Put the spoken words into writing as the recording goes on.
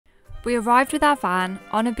We arrived with our van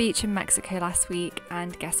on a beach in Mexico last week,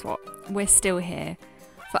 and guess what? We're still here.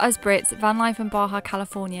 For us Brits, van life in Baja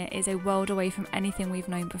California is a world away from anything we've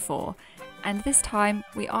known before, and this time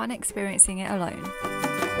we aren't experiencing it alone.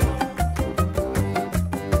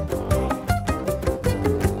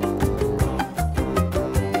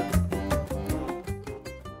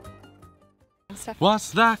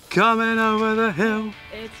 What's that coming over the hill?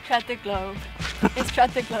 It's Tread the Globe. It's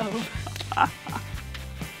Tread the Globe.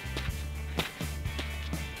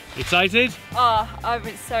 Excited? Oh, I've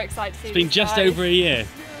been so excited to see It's been these just guys. over a year.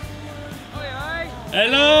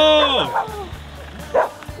 Hello!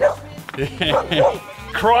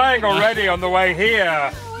 Crying already on the way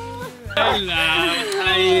here. Hello,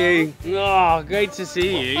 how are you? Oh, great to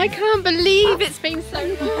see you. I can't believe it's been so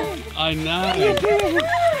long. I know.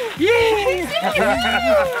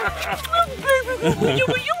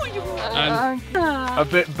 A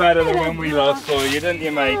bit better than when we last saw you, didn't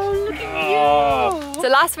you, mate? Oh. So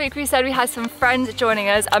last week we said we had some friends joining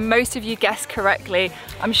us, and most of you guessed correctly.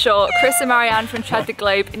 I'm sure Chris and Marianne from Tread the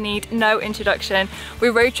Globe need no introduction. We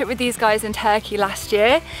road trip with these guys in Turkey last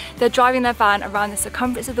year. They're driving their van around the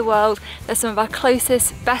circumference of the world. They're some of our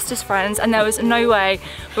closest, bestest friends, and there was no way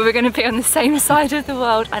we were going to be on the same side of the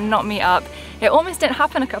world and not meet up. It almost didn't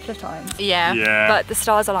happen a couple of times. Yeah. But the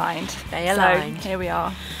stars aligned. They aligned. So here we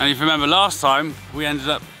are. And if you remember last time, we ended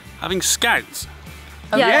up having scouts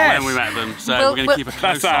Yeah. when we met them. So We'll- we're going to keep a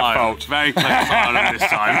close That's our eye. fault. Very close eye on them this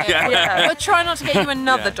time. Yeah. We'll try not to get you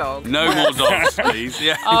another dog. No more dogs, please.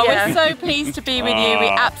 Yeah. Oh, Yeah. we're so pleased to be with you. We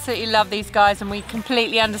absolutely love these guys, and we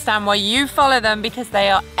completely understand why you follow them, because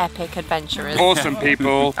they are epic adventurers. Awesome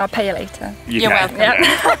people. I'll pay you later. You're welcome.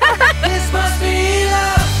 This must be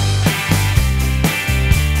love.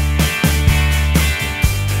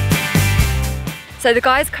 So the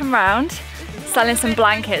guys come round selling some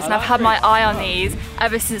blankets, and I've had my eye on these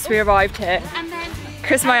ever since we arrived here.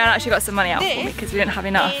 Chris and Marianne actually got some money out for me because we didn't have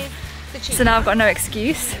enough. So now I've got no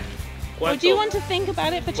excuse. Well, do you want to think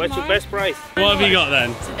about it for tomorrow? What's your best price? What have you got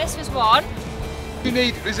then? So this was one. You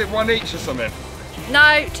need, is it one each or something?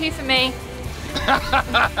 No, two for me.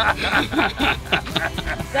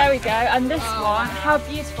 There we go. And this one, how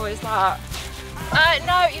beautiful is that?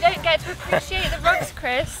 No, you don't get to appreciate the rugs,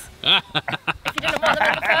 Chris. If you didn't want them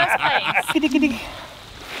in the first place.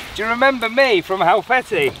 Do you remember me from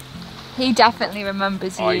Halfetti? He definitely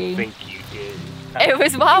remembers you. I think you did. It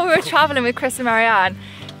was while we were travelling with Chris and Marianne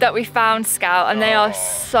that we found Scout, and they are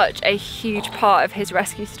such a huge part of his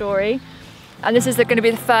rescue story. And this is going to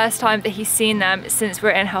be the first time that he's seen them since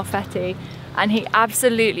we're in Halfetti, and he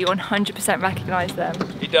absolutely 100% recognised them.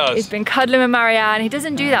 He does. He's been cuddling with Marianne. He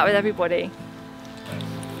doesn't do that with everybody.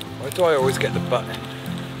 Why do I always get the butt?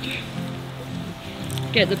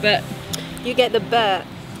 Get the bit. You get the butt.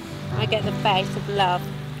 I get the face of love.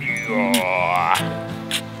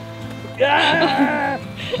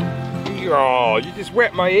 Oh, you just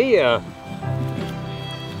wet my ear.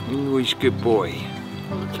 English good boy.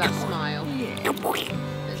 Look at that smile.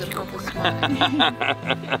 There's a proper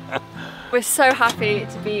smile. We're so happy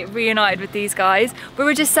to be reunited with these guys. We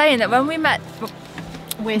were just saying that when we met,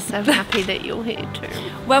 We're so happy that you're here too.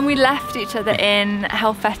 when we left each other in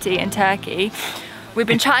Halfetti in Turkey, we've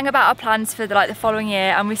been chatting about our plans for the following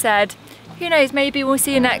year, and we said, who knows, maybe we'll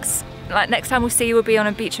see you next time we'll see you will be on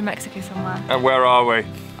a beach in Mexico somewhere. And where are we?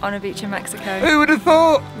 On a beach in Mexico. Who would have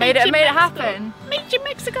thought? Made it happen. Meet you in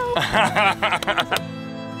Mexico.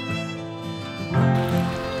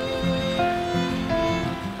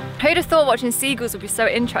 Who'd have thought watching seagulls would be so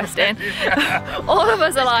interesting? All of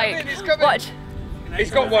us are like, watch.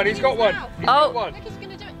 He's got one, he's got one. He's Oh. got one.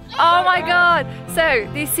 Oh my god! So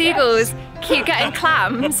these seagulls keep getting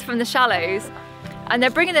clams from the shallows, and they're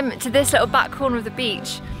bringing them to this little back corner of the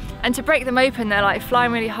beach, and to break them open they're like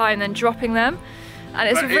flying really high and then dropping them, and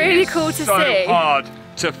it's But it really is cool to so see. hard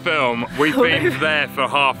to film. We've been there for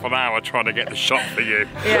half an hour trying to get the shot for you.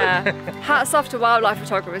 Yeah. Hats off to wildlife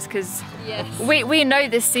photographers, because Yes. we know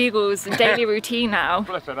this seagull's daily routine now.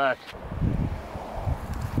 Flippin' heck.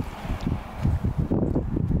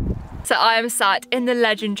 So I am sat in the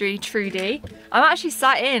legendary Trudy. I'm actually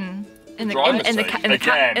sat in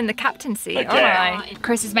the captain seat, aren't I?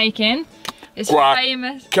 Chris is making this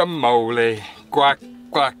famous. Guacamole.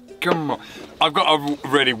 Guacamole. I've got a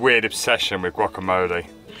really weird obsession with guacamole.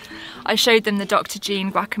 I showed them the Dr.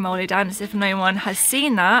 Jean guacamole dance. If no one has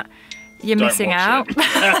seen that, you're missing out.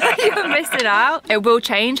 You're missing out. It will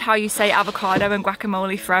change how you say avocado and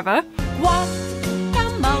guacamole forever.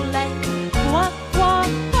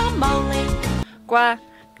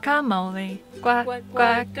 Guacamole. Guacamole.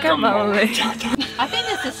 Guacamole. I think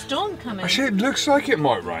there's a storm coming. Actually, it looks like it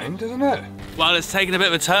might rain, doesn't it? Well, it's taking a bit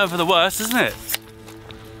of a turn for the worse, isn't it?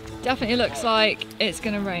 Definitely looks like it's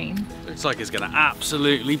gonna rain. Looks like it's gonna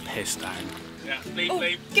absolutely piss down. Yeah,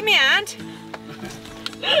 bleep. Give me a hand.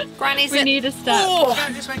 Granny's We need a step. Oh.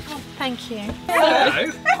 Go this way, come on. Thank you.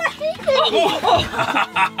 Hello.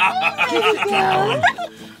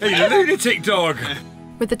 Hey, you lunatic dog!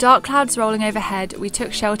 With the dark clouds rolling overhead, we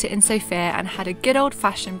took shelter in Sofia and had a good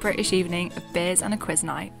old-fashioned British evening of beers and a quiz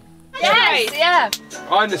night. Yes, yeah.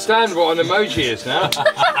 I understand what an emoji is now.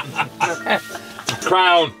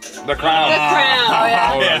 Crown. The crown. The crown. Oh,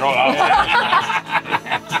 yeah. Oh, not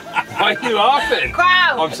that. Why are you laughing?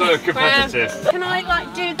 Crown. I'm so competitive. Can I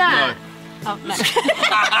like do that? Oh, no.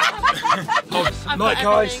 Night,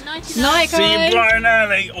 guys. Night, guys. See you bright and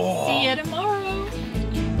early. Oh. See you tomorrow.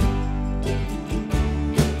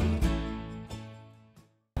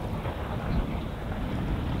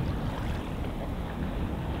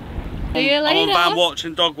 See you I'm later. on van watch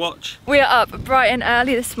and dog watch. We are up bright and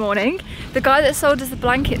early this morning. The guy that sold us the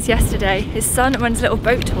blankets yesterday, his son runs little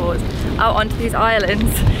boat tours out onto these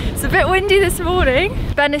islands. It's a bit windy this morning.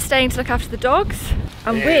 Ben is staying to look after the dogs,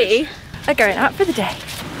 and we are going out for the day.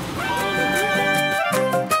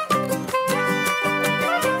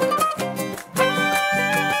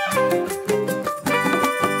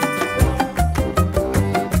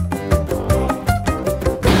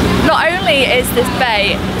 Not only is this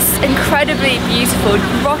bay incredibly beautiful,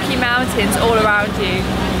 rocky mountains all around you.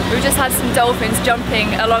 We've just had some dolphins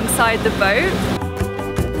jumping alongside the boat.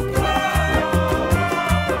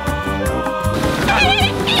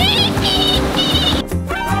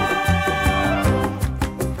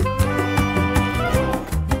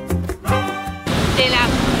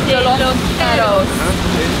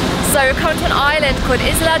 So we've come to an island called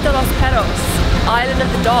Isla de los Perros, Island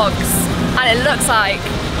of the Dogs, and it looks like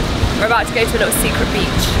we're about to go to a little secret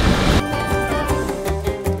beach.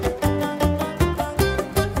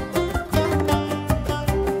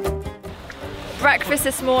 Breakfast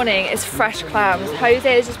this morning is fresh clams. Jose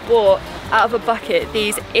has just bought out of a bucket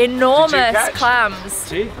these enormous clams.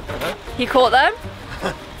 Sí. He caught them,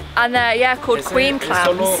 and they're called queen clams.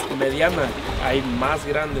 Solo mediana. Hay más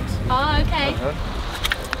grandes. Oh, okay.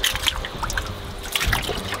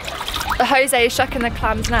 Jose is shucking the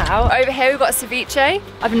clams now. Over here we've got ceviche.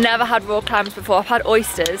 I've never had raw clams before. I've had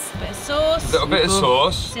oysters. Bit of sauce. Little bit of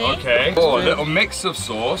sauce. See? Okay. Oh, a little mix of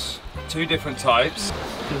sauce. 2 different types.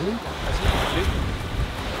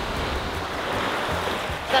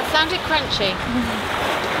 That sounded crunchy.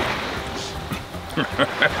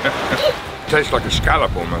 Tastes like a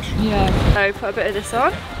scallop almost. Yeah. So put a bit of this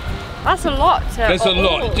on. That's a lot. There's a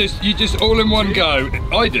lot. You just all in one go.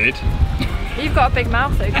 I did. You've got a big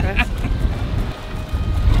mouth though, Chris.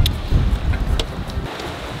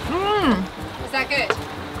 Is that good?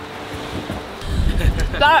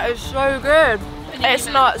 That is so good. It's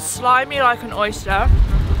not slimy like an oyster.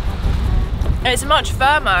 It's much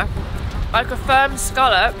firmer, like a firm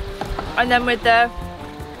scallop. And then with the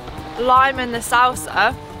lime and the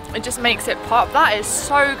salsa, it just makes it pop. That is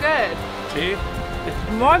so good. Sí.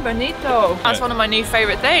 Muy bonito. That's one of my new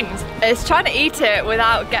favorite things. It's trying to eat it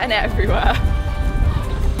without getting it everywhere.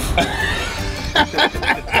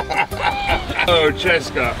 Oh,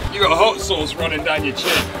 Cheska, you got hot sauce running down your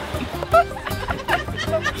chin.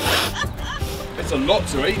 It's a lot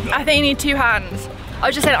to eat though. I think you need 2 hands. I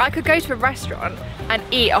was just saying, I could go to a restaurant and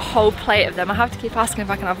eat a whole plate of them. I have to keep asking if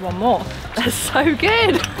I can have one more. They're so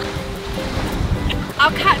good.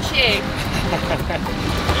 I'll catch you.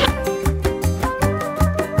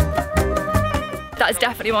 That is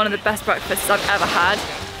definitely one of the best breakfasts I've ever had.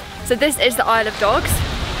 So this is the Isle of Dogs.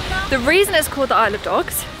 The reason it's called the Isle of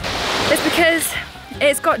Dogs is because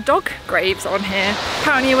it's got dog graves on here.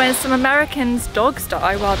 Apparently when some Americans' dogs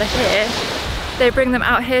die while they're here, they bring them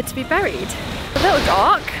out here to be buried. A little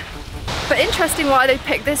dark, but interesting why they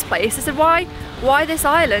picked this place. I said, why this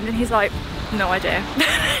island? And he's like, no idea.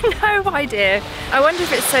 No idea. I wonder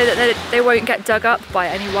if it's so that they won't get dug up by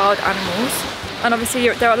any wild animals. And obviously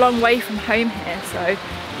they're a long way from home here, so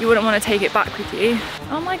you wouldn't want to take it back with you.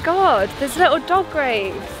 Oh my God, there's little dog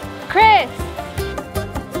graves. Chris!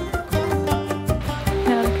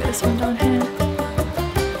 Yeah, look at this one down here.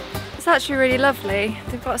 It's actually really lovely.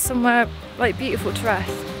 They've got somewhere like beautiful to rest.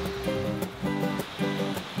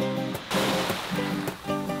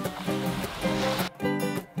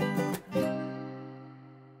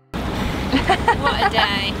 What a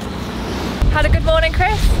day. Had a good morning,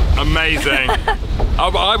 Chris? Amazing.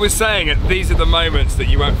 I was saying that these are the moments that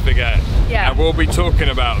you won't forget. Yeah. And we'll be talking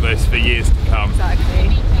about this for years to come.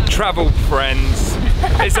 Exactly. Travel friends.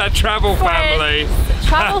 It's a travel family.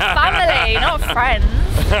 Travel family, not friends.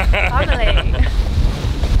 Family.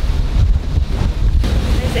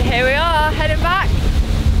 So here we are, heading back.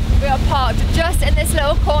 We are parked just in this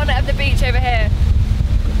little corner of the beach over here.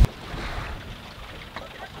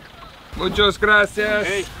 Muchas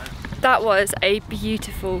gracias. That was a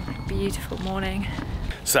beautiful, beautiful morning.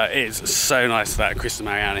 So it's so nice that Chris and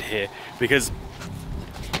Marianne are here because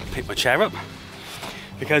pick my chair up.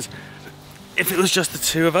 Because if it was just the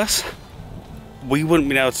two of us, we wouldn't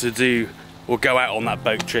be able to do or go out on that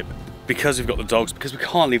boat trip because we've got the dogs, because we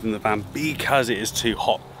can't leave them in the van because it is too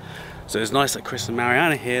hot. So it's nice that Chris and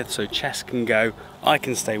Marianne are here so Chess can go, I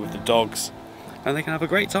can stay with the dogs, and they can have a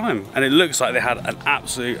great time. And it looks like they had an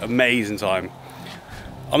absolute amazing time.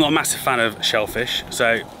 I'm not a massive fan of shellfish,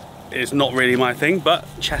 so it's not really my thing, but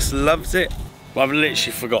Chess loves it. Well, I've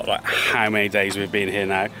literally forgot like how many days we've been here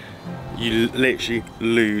now. You literally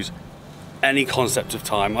lose any concept of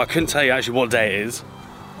time. I couldn't tell you actually what day it is,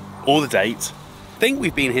 or the date. I think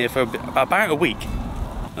we've been here for about a week,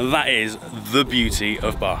 and that is the beauty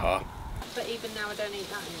of Baja. But even now I don't eat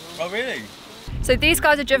that anymore. Oh really? So these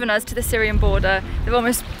guys have driven us to the Syrian border. They've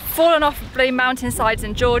almost fallen off bloody mountainsides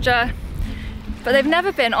in Georgia, but they've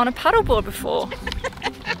never been on a paddleboard before.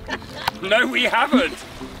 No, we haven't.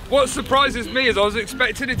 What surprises me is I was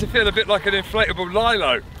expecting it to feel a bit like an inflatable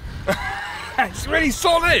lilo. It's really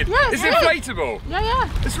solid. Yeah, it's good. inflatable. Yeah.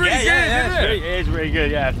 It's really good, isn't it? It is really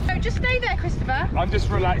good, yeah. No, just stay there, Christopher. I'm just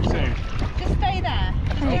relaxing. Just stay there.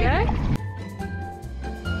 There you go.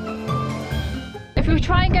 If we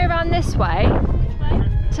try and go around this way,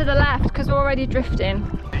 to the left, because we're already drifting.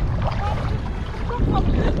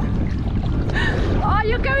 Oh,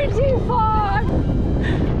 you're going too far!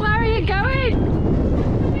 Where are you going?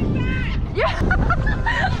 Yeah.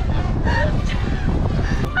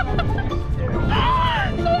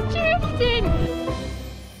 You're drifting!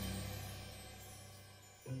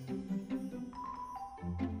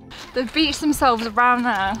 The beach themselves around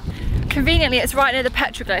there. Conveniently, it's right near the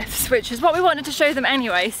petroglyphs, which is what we wanted to show them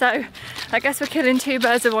anyway, so I guess we're killing two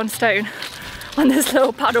birds with one stone on this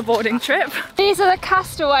little paddleboarding trip. These are the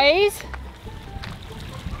castaways.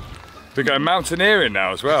 We're going mountaineering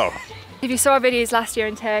now as well. If you saw our videos last year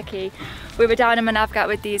in Turkey, we were down in Manavgat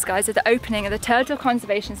with these guys at the opening of the Turtle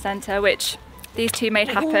Conservation Centre, which these two made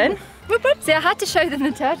happen. See, I had to show them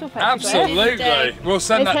the turtle petroglyph. Absolutely. We'll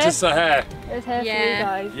send that to Sahar. It's here for you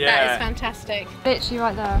guys. Yeah. That is fantastic. Literally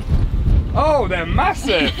right there. Oh, they're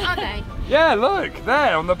massive. Are they? Yeah, look,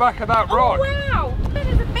 there on the back of that rock. Oh, wow.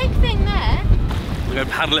 There's a big thing there. We're going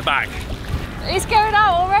to paddle it back. It's going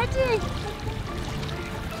out already.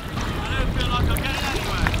 I don't feel like I'm getting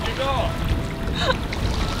anywhere. You got?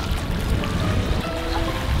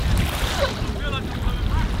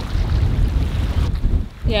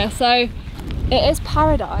 Yeah, so it is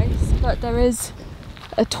paradise, but there is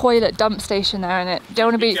a toilet dump station there, and you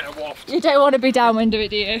don't want to be downwind of it,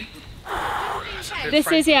 do you?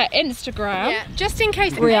 This is Instagram. Yeah, just in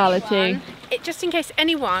case reality. Just in case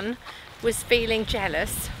anyone was feeling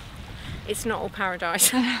jealous, it's not all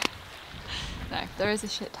paradise. No, there is a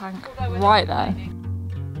shit tank right there.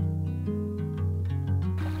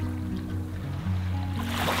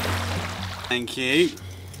 Thank you.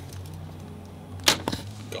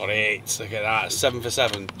 Got it. Look at that. 7 for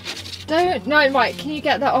 7. Right, can you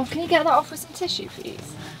get that off? Can you get that off with some tissue,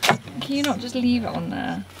 please? Can you not just leave it on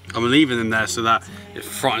there? I'm leaving them there so that it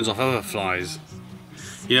frightens off other flies.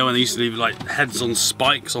 You know when they used to leave like heads on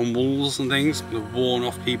spikes on walls and things, they've worn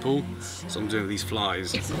off people. That's what I'm doing with these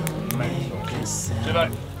flies. Do you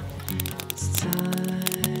like?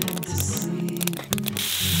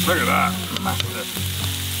 Look at that, massive.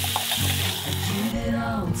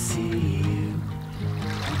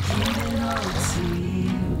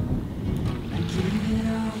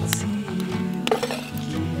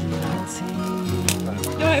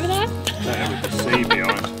 You alright with that? With the sea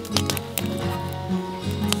behind.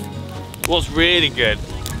 What's really good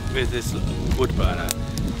with this wood burner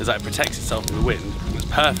is that it protects itself from the wind. It's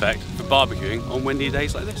perfect for barbecuing on windy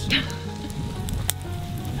days like this.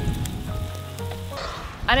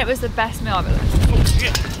 And it was the best meal I've ever had.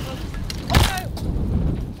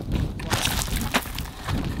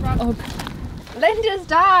 Oh, Linda's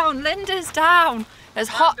down! Linda's down! There's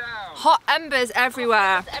hot embers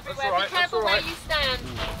everywhere. Be careful where you stand.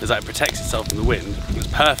 Is that it protects itself from the wind. It's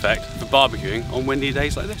perfect for barbecuing on windy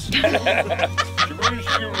days like this. I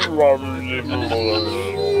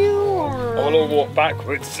want to walk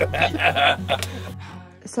backwards.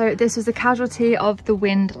 So this was a casualty of the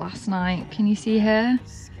wind last night. Can you see here?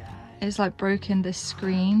 It's like broken this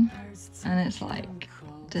screen, and it's like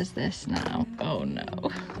does this now. Oh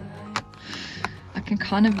no. I can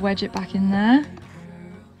kind of wedge it back in there.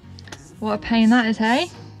 What a pain that is, hey?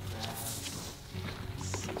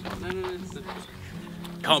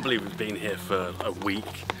 Can't believe we've been here for a week,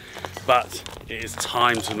 but it is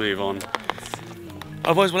time to move on.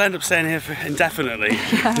 Otherwise we'll end up staying here for indefinitely.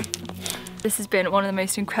 Yeah. This has been one of the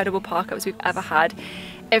most incredible park ups we've ever had.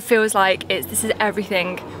 It feels like this is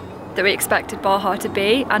everything that we expected Baja to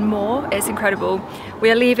be and more. It's incredible. We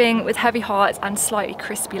are leaving with heavy hearts and slightly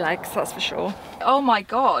crispy legs, that's for sure. Oh my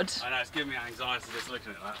God. I know, it's giving me anxiety just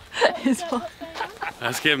looking at that. It's what?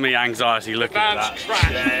 That's giving me anxiety looking at that.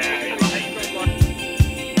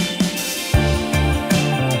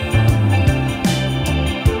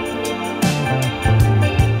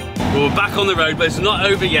 Well, we're back on the road, but it's not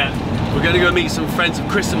over yet. We're going to go meet some friends of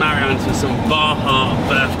Chris and Marianne for some Baja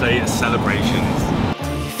birthday celebrations.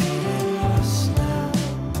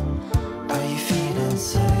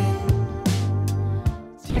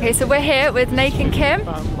 Okay, so we're here with Naick and Kim.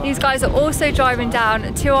 These guys are also driving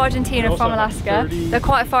down to Argentina from Alaska. They're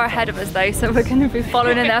quite far ahead of us though, so we're going to be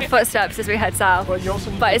following in their footsteps as we head south.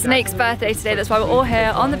 But it's Naick's birthday today, that's why we're all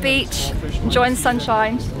here on the beach, enjoying the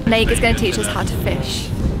sunshine. Naick is going to teach us how to fish.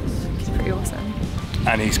 It's pretty awesome.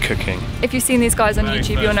 And he's cooking. If you've seen these guys on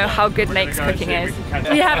YouTube, you'll know how good Naick's cooking is.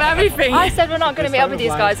 We have everything. I said we're not going to be up with these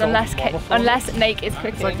guys unless Naick is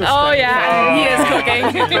cooking. Oh yeah, he is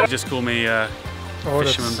cooking. Just call me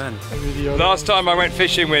Fisherman Ben. Last time I went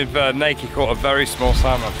fishing with Naick, he caught a very small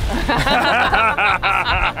salmon.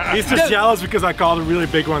 He's just jealous because I caught a really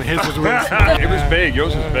big one. His was really small. It was big,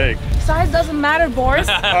 yours was big. Size doesn't matter, Boris.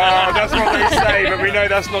 Oh, that's what they say, but we know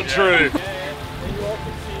that's not true.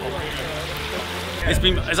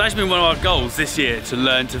 It's actually been one of our goals this year to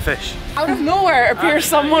learn to fish. Out of nowhere appears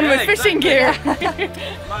someone with fishing gear. The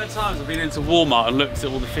amount of times I've been into Walmart and looked at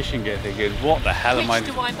all the fishing gear thinking, what the hell am I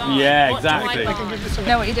doing? Yeah, exactly.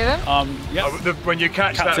 Know what you're doing? Yeah. When you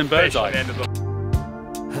catch Captain that fish Birdseye. at the end of the...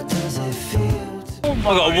 I've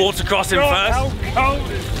got a water crossing first. How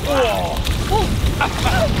cold is that?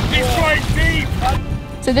 It's quite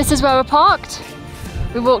deep. So this is where we're parked.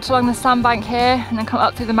 We walked along the sandbank here and then come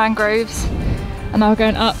up through the mangroves. And now we're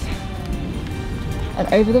going up and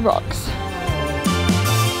over the rocks.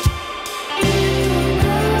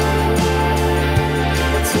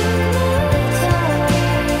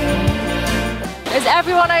 Is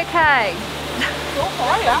everyone okay? So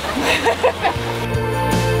far, yeah.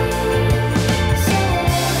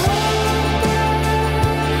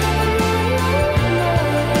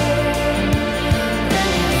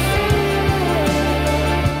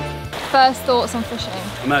 First thoughts on fishing?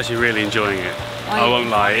 I'm actually really enjoying it. I won't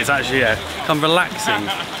lie, it's actually kind of relaxing.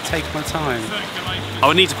 Take my time. I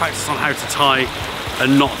would need to practice on how to tie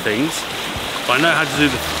and knot things, but I know how to do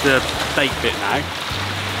the bait bit now.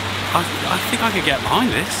 I think I could get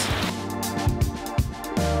behind this.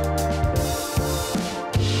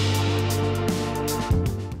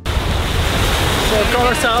 So we got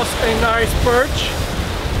ourselves a nice perch.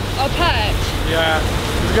 A perch? Yeah,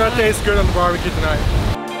 it's gonna taste good on the barbecue tonight.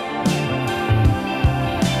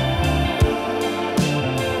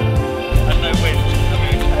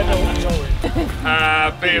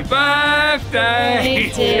 Happy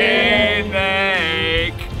birthday, dear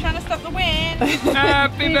Naick. Trying to stop the wind.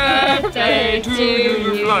 Happy birthday to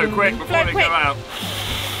you. Blow quick before they go out.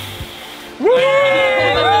 Woo!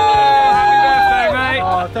 Happy birthday, mate.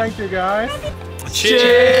 Oh, thank you guys.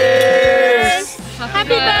 Cheers! Happy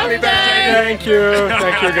birthday! Thank you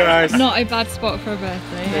guys. Not a bad spot for a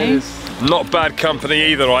birthday, It eh? is. Not bad company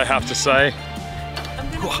either, I have to say. I'm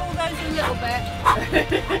going to pull those a little bit.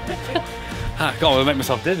 God, I'll make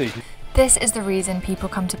myself dizzy. This is the reason people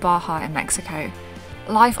come to Baja in Mexico.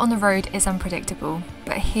 Life on the road is unpredictable,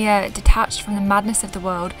 but here, detached from the madness of the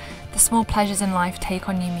world, the small pleasures in life take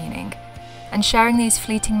on new meaning. And sharing these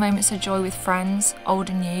fleeting moments of joy with friends,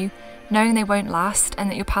 old and new, knowing they won't last and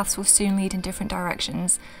that your paths will soon lead in different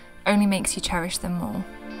directions, only makes you cherish them more.